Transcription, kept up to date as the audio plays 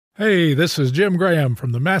Hey, this is Jim Graham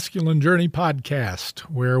from the Masculine Journey podcast,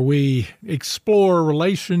 where we explore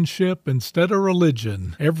relationship instead of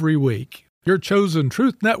religion every week. Your chosen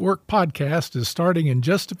Truth Network podcast is starting in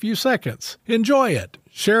just a few seconds. Enjoy it,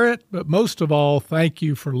 share it, but most of all, thank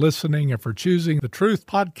you for listening and for choosing the Truth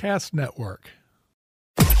Podcast Network.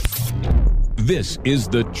 This is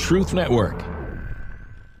the Truth Network.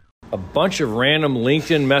 A bunch of random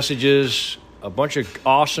LinkedIn messages, a bunch of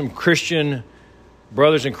awesome Christian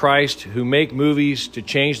brothers in Christ who make movies to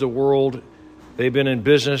change the world. They've been in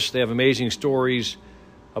business. They have amazing stories.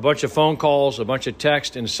 A bunch of phone calls, a bunch of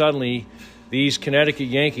text, and suddenly these Connecticut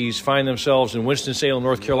Yankees find themselves in Winston-Salem,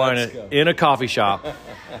 North Carolina in a coffee shop.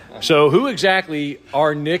 So who exactly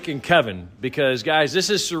are Nick and Kevin? Because, guys, this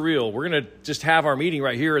is surreal. We're going to just have our meeting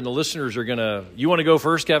right here, and the listeners are going to... You want to go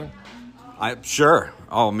first, Kevin? Sure.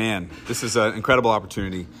 Oh, man. This is an incredible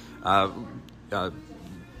opportunity.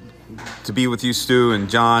 To be with you, Stu and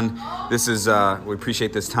John, this is we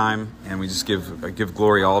appreciate this time, and we just give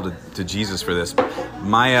glory all to Jesus for this.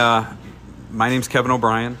 My name's Kevin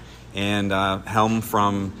O'Brien, and Helm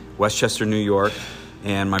from Westchester, New York,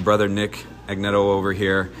 and my brother Nick Agnetto over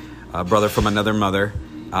here, brother from another mother.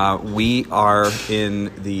 We are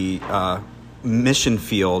in the mission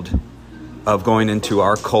field of going into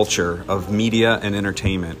our culture of media and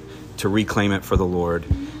entertainment to reclaim it for the Lord.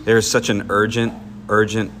 There's such an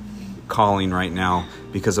urgent calling right now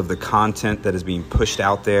because of the content that is being pushed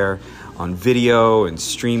out there on video and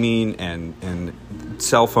streaming and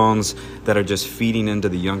cell phones that are just feeding into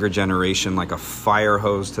the younger generation like a fire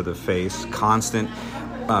hose to the face, constant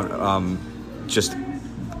just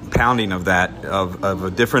pounding of that, of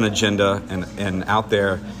a different agenda and out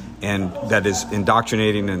there, and that is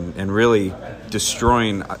indoctrinating and really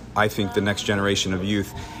destroying, I think, the next generation of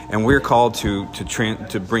youth. And we're called to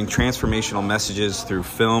bring transformational messages through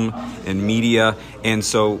film and media. And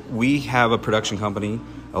so we have a production company,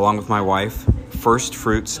 along with my wife, First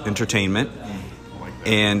Fruits Entertainment.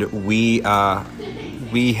 And we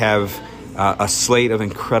have a slate of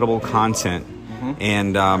incredible content.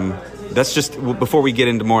 And that's just, before we get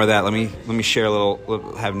into more of that, let me share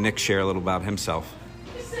have Nick share a little about himself.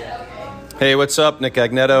 Hey, what's up? Nick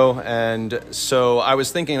Agnetto. And so I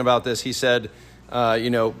was thinking about this. He said,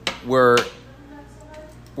 we're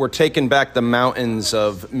taking back the mountains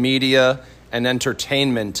of media and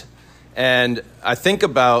entertainment. And I think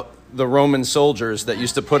about the Roman soldiers that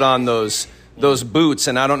used to put on those boots.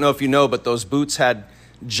 And I don't know if you know, but those boots had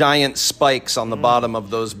giant spikes on the bottom of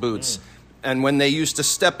those boots. And when they used to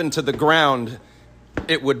step into the ground,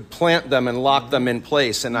 it would plant them and lock them in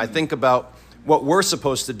place. And I think about what we're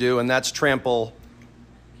supposed to do, and that's trample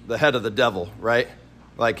the head of the devil, right?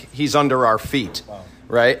 Like he's under our feet,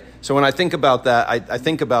 right? So when I think about that, I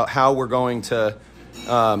think about how we're going to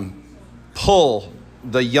pull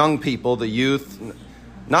the young people, the youth,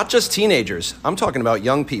 not just teenagers. I'm talking about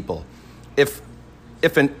young people. If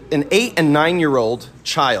an 8 and 9-year-old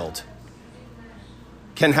child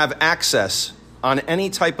can have access on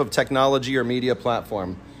any type of technology or media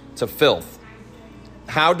platform to filth,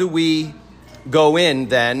 how do we go in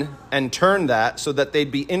then and turn that so that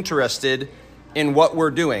they'd be interested in what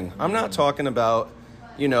we're doing? I'm not talking about,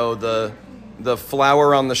 the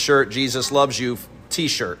flower on the shirt, Jesus loves you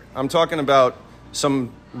t-shirt. I'm talking about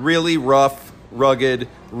some really rough, rugged,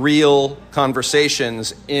 real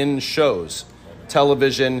conversations in shows,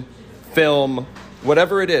 television, film,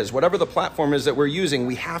 whatever it is, whatever the platform is that we're using,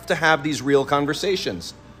 we have to have these real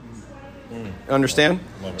conversations. Understand?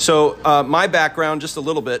 So my background, just a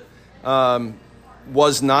little bit,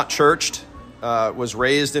 was not churched, was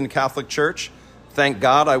raised in Catholic church. Thank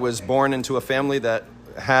God I was born into a family that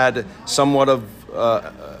had somewhat of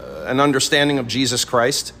an understanding of Jesus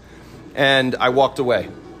Christ, and I walked away.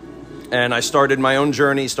 And I started my own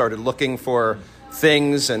journey, started looking for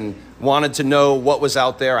things and wanted to know what was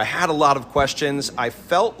out there. I had a lot of questions. I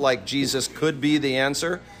felt like Jesus could be the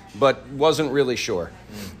answer, but wasn't really sure.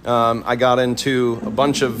 I got into a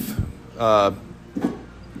bunch of...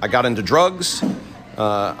 I got into drugs.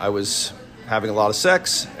 I was having a lot of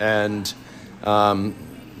sex, and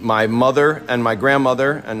my mother and my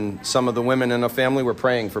grandmother and some of the women in the family were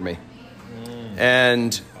praying for me.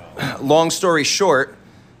 And long story short,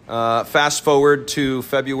 fast forward to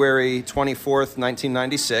February 24th,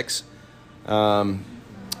 1996,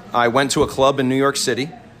 I went to a club in New York City,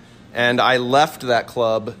 and I left that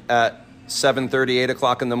club at 7:30, 8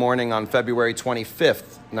 o'clock in the morning on February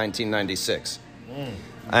 25th, 1996.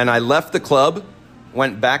 And I left the club,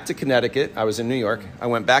 went back to Connecticut. I was in New York. I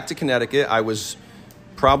went back to Connecticut. I was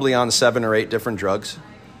probably on 7 or 8 different drugs.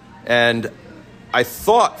 And I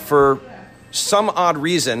thought for some odd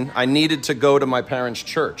reason, I needed to go to my parents'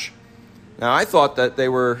 church. Now, I thought that they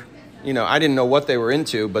were, I didn't know what they were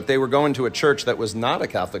into, but they were going to a church that was not a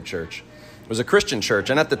Catholic church. It was a Christian church.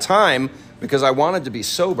 And at the time, because I wanted to be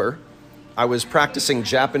sober, I was practicing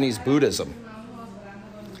Japanese Buddhism.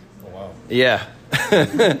 Oh, wow. Yeah.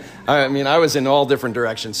 I was in all different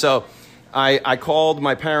directions. So I called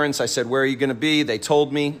my parents. I said, where are you going to be? They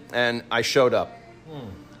told me, and I showed up.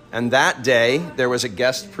 And that day, there was a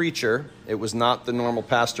guest preacher. It was not the normal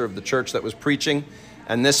pastor of the church that was preaching.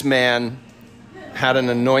 And this man had an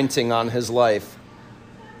anointing on his life.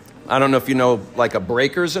 I don't know if you know, like a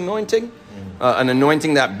breaker's anointing. An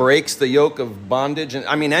anointing that breaks the yoke of bondage. And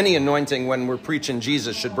any anointing when we're preaching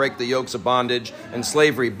Jesus should break the yokes of bondage and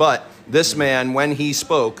slavery. But this man, when he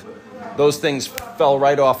spoke, those things fell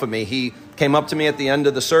right off of me. He came up to me at the end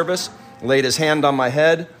of the service, laid his hand on my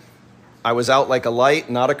head. I was out like a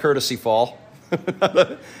light, not a courtesy fall.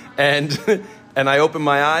 And I opened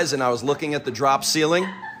my eyes and I was looking at the drop ceiling.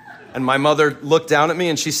 And my mother looked down at me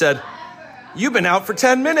and she said, "You've been out for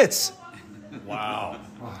 10 minutes. Wow.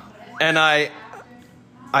 And I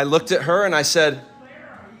looked at her and I said,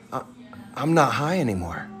 I'm not high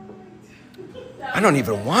anymore. I don't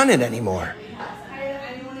even want it anymore.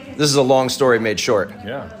 This is a long story made short.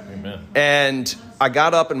 Yeah, amen. And I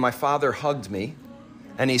got up and my father hugged me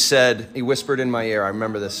and he whispered in my ear, I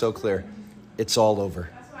remember this so clear, "It's all over."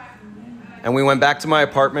 And we went back to my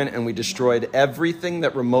apartment and we destroyed everything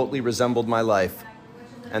that remotely resembled my life.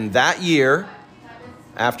 And that year,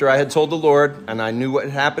 after I had told the Lord and I knew what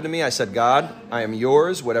had happened to me, I said, "God, I am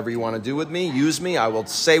yours. Whatever you want to do with me, use me. I will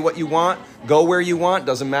say what you want, go where you want,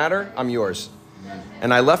 doesn't matter. I'm yours."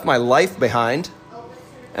 And I left my life behind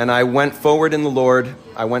and I went forward in the Lord.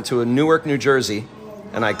 I went to Newark, New Jersey,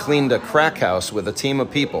 and I cleaned a crack house with a team of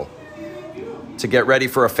people to get ready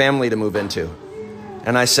for a family to move into.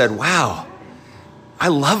 And I said, wow, I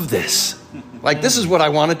love this. Like, this is what I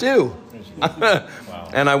want to do.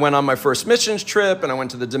 And I went on my first missions trip, and I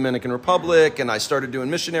went to the Dominican Republic, and I started doing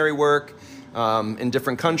missionary work in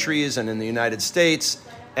different countries and in the United States.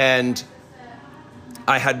 And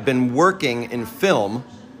I had been working in film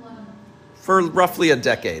for roughly a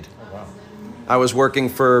decade. Oh, wow. I was working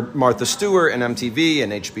for Martha Stewart and MTV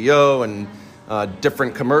and HBO and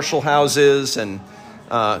different commercial houses, and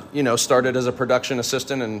started as a production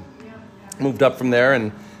assistant and moved up from there.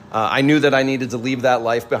 And I knew that I needed to leave that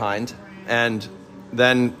life behind. And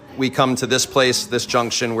then we come to this place, this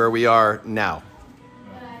junction where we are now.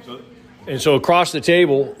 So across the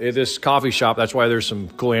table at this coffee shop, that's why there's some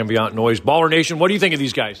cool ambient noise. Baller Nation, what do you think of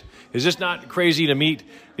these guys? Is this not crazy to meet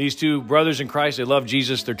these two brothers in Christ? They love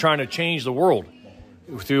Jesus. They're trying to change the world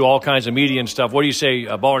through all kinds of media and stuff. What do you say,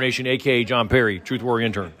 Baller Nation, a.k.a. John Perry, Truth Warrior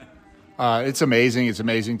intern? It's amazing. It's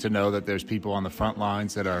amazing to know that there's people on the front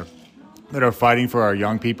lines that are fighting for our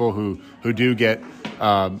young people who do get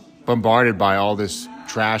bombarded by all this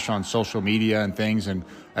trash on social media and things. And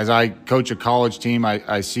as I coach a college team,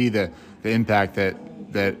 I see the impact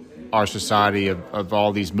that our society of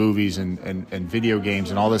all these movies and video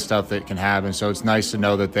games and all this stuff that can have. And so it's nice to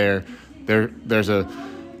know that there's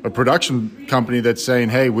a production company that's saying,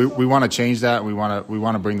 hey, we want to change that. We want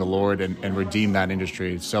to bring the Lord and redeem that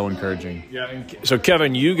industry. It's so encouraging. Yeah. And so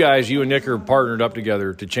Kevin, you and Nick are partnered up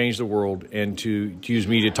together to change the world and to use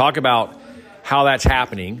me to talk about how that's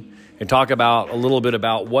happening and talk about a little bit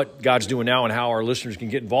about what God's doing now and how our listeners can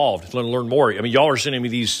get involved to learn more. I mean, y'all are sending me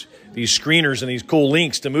these screeners and these cool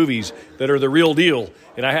links to movies that are the real deal.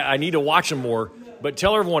 And I need to watch them more, but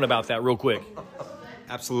tell everyone about that real quick.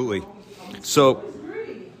 Absolutely. So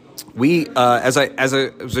we, as I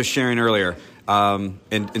was sharing earlier, and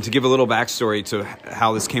to give a little backstory to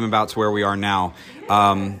how this came about to where we are now,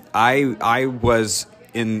 I was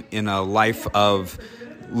in a life of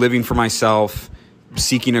living for myself,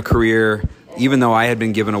 seeking a career, even though I had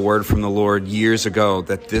been given a word from the Lord years ago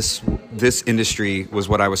that this industry was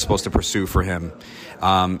what I was supposed to pursue for Him,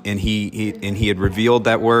 and he had revealed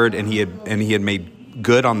that word, and he had made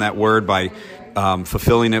good on that word by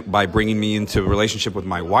fulfilling it by bringing me into a relationship with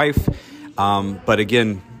my wife. But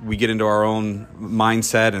again, we get into our own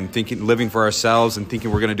mindset and living for ourselves and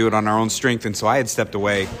thinking we're going to do it on our own strength. And so I had stepped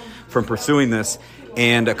away from pursuing this.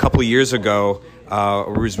 And a couple of years ago, I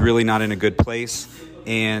was really not in a good place.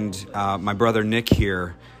 And my brother Nick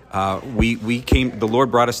here, the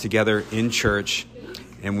Lord brought us together in church,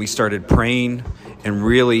 and we started praying and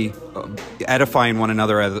really edifying one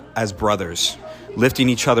another as brothers, lifting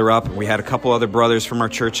each other up. We had a couple other brothers from our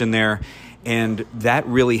church in there, and that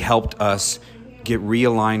really helped us get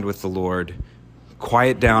realigned with the Lord,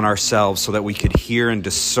 quiet down ourselves so that we could hear and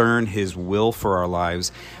discern His will for our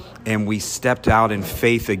lives. and we stepped out in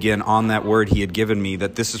faith again on that word he had given me,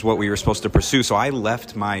 that this is what we were supposed to pursue. So I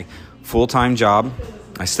left my full-time job.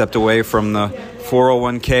 I stepped away from the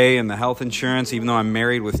 401k and the health insurance, even though I'm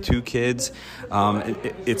married with 2 kids.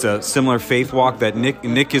 It's a similar faith walk that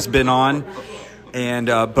Nick has been on, and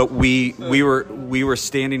but we were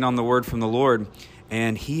standing on the word from the Lord,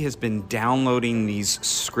 and he has been downloading these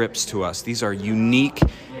scripts to us. These are unique,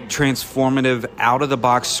 transformative,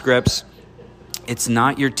 out-of-the-box scripts. It's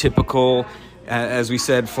not your typical, as we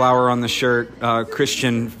said, flower on the shirt,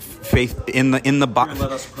 Christian faith in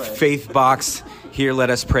the faith box. Here, let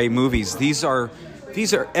us pray movies. These are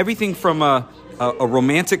everything from a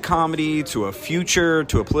romantic comedy to a future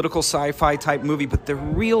to a political sci-fi type movie, but they're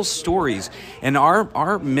real stories. And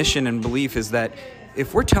our mission and belief is that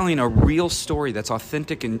if we're telling a real story that's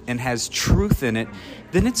authentic and has truth in it,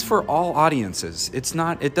 then it's for all audiences.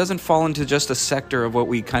 It doesn't fall into just a sector of what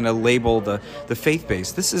we kind of label the faith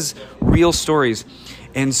base. This is real stories.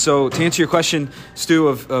 And so to answer your question, Stu,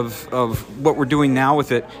 of what we're doing now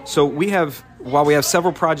with it, so while we have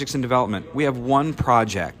several projects in development, we have one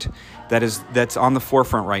project that's on the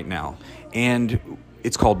forefront right now, and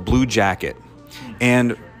it's called Blue Jacket.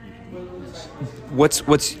 And what's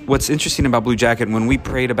interesting about Blue Jacket, when we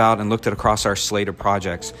prayed about and looked at across our slate of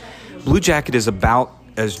projects, Blue Jacket is about,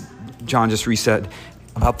 as John just resaid,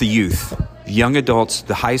 about the youth, the young adults,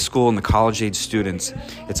 the high school and the college-age students.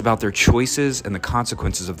 It's about their choices and the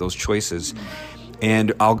consequences of those choices.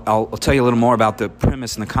 And I'll tell you a little more about the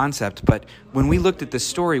premise and the concept, but when we looked at this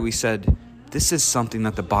story, we said, this is something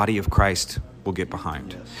that the body of Christ will get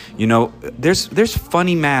behind. You know, there's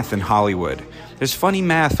funny math in Hollywood. There's funny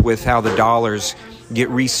math with how the dollars get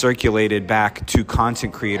recirculated back to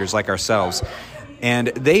content creators like ourselves, and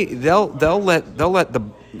they'll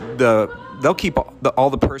keep all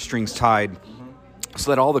the purse strings tied,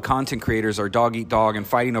 so that all the content creators are dog eat dog and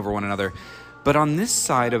fighting over one another. But on this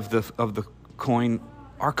side of the coin,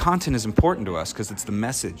 our content is important to us because it's the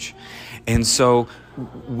message. And so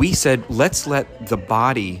we said, let's let the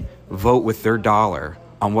body vote with their dollar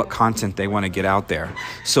on what content they want to get out there.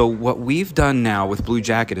 So what we've done now with Blue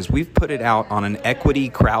Jacket is we've put it out on an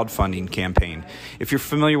equity crowdfunding campaign. If you're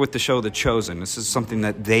familiar with the show The Chosen, this is something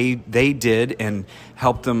that they did and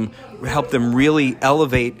helped them really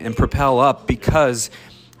elevate and propel up, because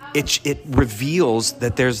it reveals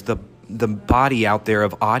that there's the body out there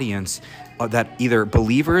of audience that either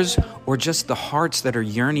believers or just the hearts that are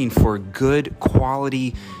yearning for good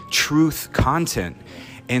quality truth content.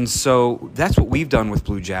 And so that's what we've done with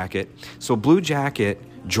Blue Jacket. So Blue Jacket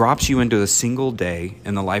drops you into a single day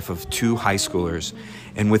in the life of 2 high schoolers.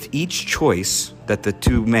 And with each choice that the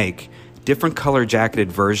 2 make, different color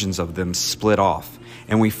jacketed versions of them split off.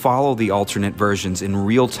 And we follow the alternate versions in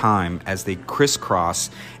real time as they crisscross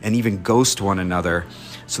and even ghost one another,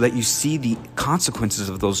 so that you see the consequences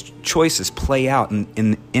of those choices play out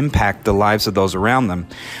and impact the lives of those around them.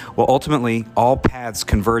 Well, ultimately, all paths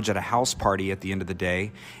converge at a house party at the end of the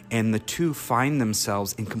day, and the 2 find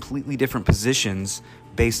themselves in completely different positions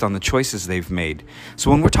based on the choices they've made. So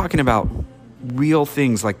when we're talking about real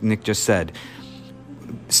things, like Nick just said,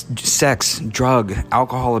 sex, drug,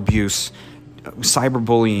 alcohol abuse,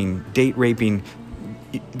 cyberbullying, date raping,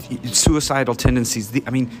 suicidal tendencies.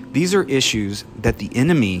 These are issues that the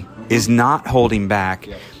enemy is not holding back,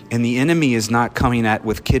 and the enemy is not coming at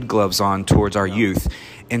with kid gloves on towards our youth.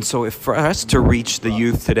 And so if for us to reach the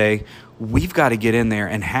youth today, we've got to get in there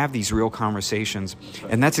and have these real conversations.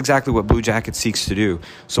 And that's exactly what Blue Jacket seeks to do.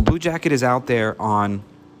 So Blue Jacket is out there on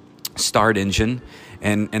Start Engine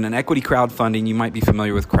and an equity crowdfunding. You might be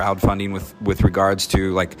familiar with crowdfunding with regards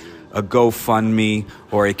to like a GoFundMe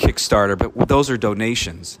or a Kickstarter, but those are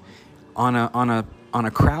donations. On a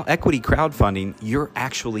equity crowdfunding, you're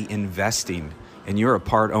actually investing, and you're a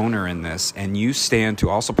part owner in this, and you stand to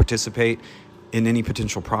also participate in any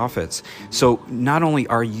potential profits. So not only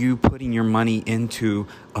are you putting your money into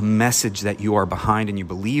a message that you are behind and you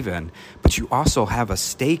believe in, but you also have a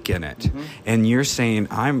stake in it. Mm-hmm. And you're saying,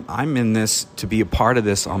 I'm in this to be a part of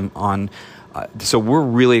this so we're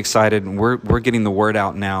really excited, and we're getting the word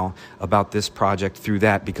out now about this project through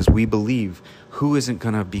that, because we believe who isn't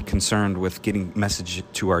going to be concerned with getting message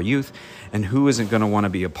to our youth, and who isn't going to want to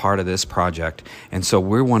be a part of this project. And so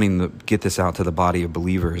we're wanting to get this out to the body of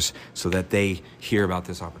believers so that they hear about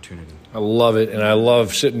this opportunity. I love it, and I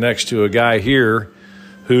love sitting next to a guy here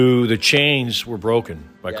who the chains were broken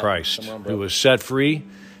by Christ, who was set free.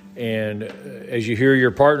 And as you hear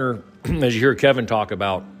your partner, as you hear Kevin talk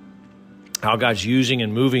about how God's using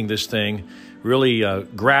and moving this thing, really a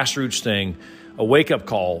grassroots thing, a wake-up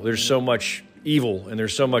call. There's so much evil and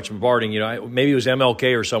there's so much bombarding. Maybe it was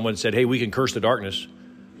MLK or someone said, hey, we can curse the darkness.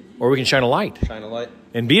 or we can shine a light. Shine a light.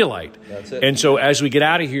 And be a light. That's it. And so as we get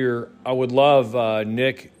out of here, I would love,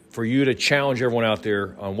 Nick, for you to challenge everyone out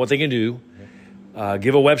there on what they can do.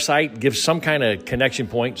 Give a website, give some kind of connection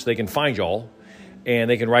point so they can find y'all. And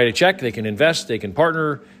they can write a check, they can invest, they can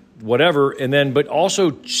partner, whatever. And then, but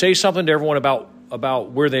also say something to everyone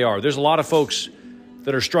about where they are. There's a lot of folks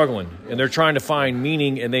that are struggling and they're trying to find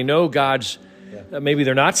meaning, and they know God's, maybe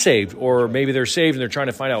they're not saved, or maybe they're saved and they're trying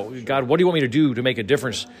to find out, God, what do you want me to do to make a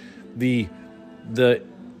difference? The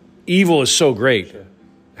evil is so great.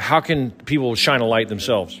 How can people shine a light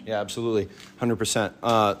themselves? Yeah, absolutely.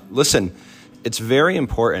 100%. Listen, it's very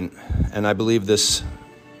important, and I believe this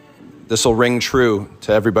will ring true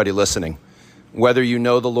to everybody listening. Whether you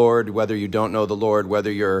know the Lord, whether you don't know the Lord,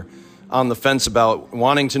 whether you're on the fence about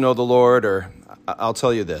wanting to know the Lord, or I'll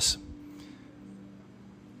tell you this.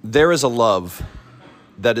 There is a love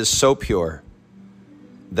that is so pure,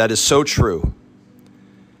 that is so true.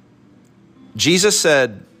 Jesus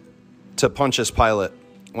said to Pontius Pilate,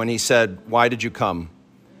 when he said, "Why did you come?"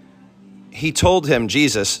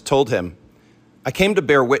 Jesus told him, "I came to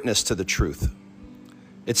bear witness to the truth."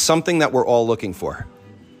 It's something that we're all looking for.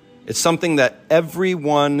 It's something that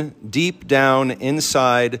everyone deep down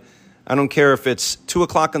inside, I don't care if it's 2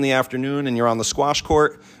 o'clock in the afternoon and you're on the squash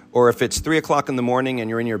court, or if it's 3 o'clock in the morning and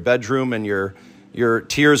you're in your bedroom and your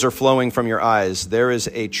tears are flowing from your eyes, there is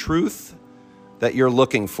a truth that you're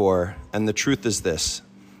looking for. And the truth is this,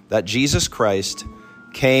 that Jesus Christ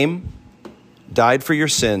came, died for your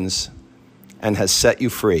sins, and has set you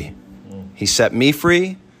free. He set me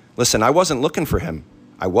free. Listen, I wasn't looking for him.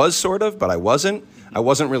 I was sort of, but I wasn't. I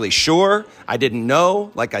wasn't really sure. I didn't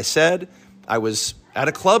know. Like I said, I was at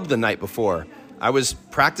a club the night before. I was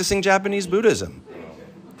practicing Japanese Buddhism.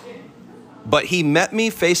 But he met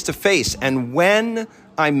me face to face. And when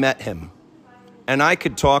I met him, and I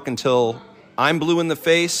could talk until I'm blue in the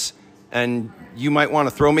face and you might want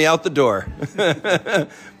to throw me out the door.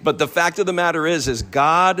 But the fact of the matter is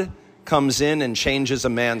God comes in and changes a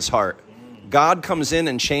man's heart. God comes in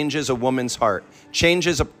and changes a woman's heart,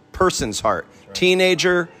 changes a person's heart. Right.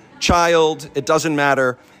 Teenager, child, it doesn't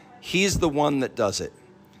matter. He's the one that does it.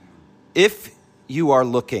 If you are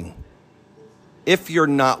looking, if you're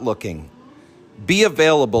not looking, be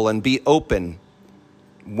available and be open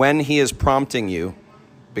when he is prompting you,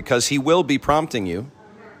 because he will be prompting you.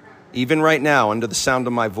 Even right now, under the sound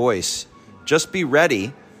of my voice, just be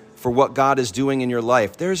ready for what God is doing in your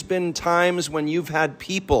life. There's been times when you've had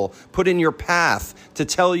people put in your path to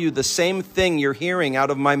tell you the same thing you're hearing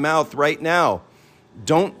out of my mouth right now.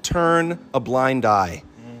 Don't turn a blind eye.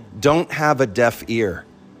 Don't have a deaf ear.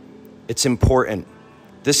 It's important.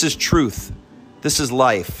 This is truth. This is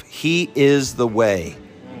life. He is the way.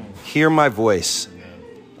 Hear my voice.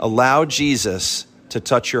 Allow Jesus to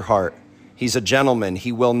touch your heart. He's a gentleman.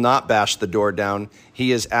 He will not bash the door down.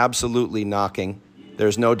 He is absolutely knocking.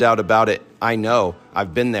 There's no doubt about it. I know.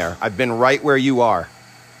 I've been there. I've been right where you are.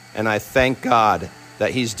 And I thank God that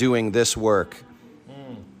he's doing this work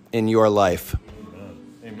in your life.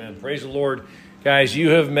 Amen. Praise the Lord. Guys, you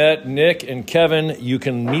have met Nick and Kevin. You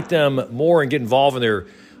can meet them more and get involved in their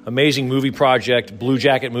amazing movie project, Blue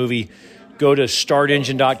Jacket Movie. Go to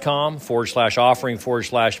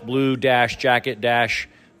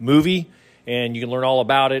startengine.com/offering/blue-jacket-movie. And you can learn all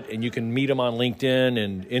about it, and you can meet them on LinkedIn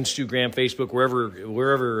and Instagram, Facebook,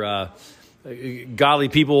 wherever godly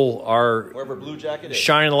people are. Wherever Blue Jacket is.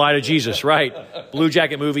 Shining the light of Jesus, right. Blue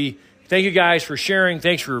Jacket Movie. Thank you guys for sharing.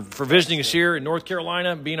 Thanks for visiting us here in North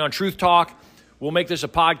Carolina, being on Truth Talk. We'll make this a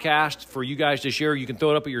podcast for you guys to share. You can throw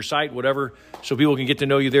it up at your site, whatever, so people can get to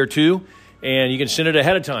know you there too. And you can send it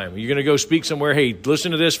ahead of time. You're going to go speak somewhere. Hey,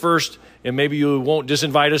 listen to this first, and maybe you won't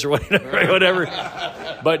disinvite us or whatever.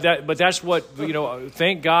 But that's what,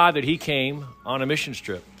 thank God that he came on a mission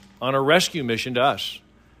trip, on a rescue mission to us,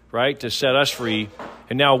 right, to set us free.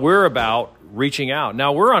 And now we're about reaching out.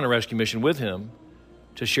 Now we're on a rescue mission with him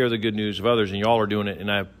to share the good news of others, and y'all are doing it.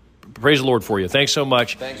 And I praise the Lord for you. Thanks so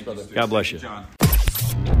much. Thanks, brother. God bless you.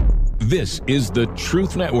 This is the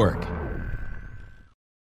Truth Network.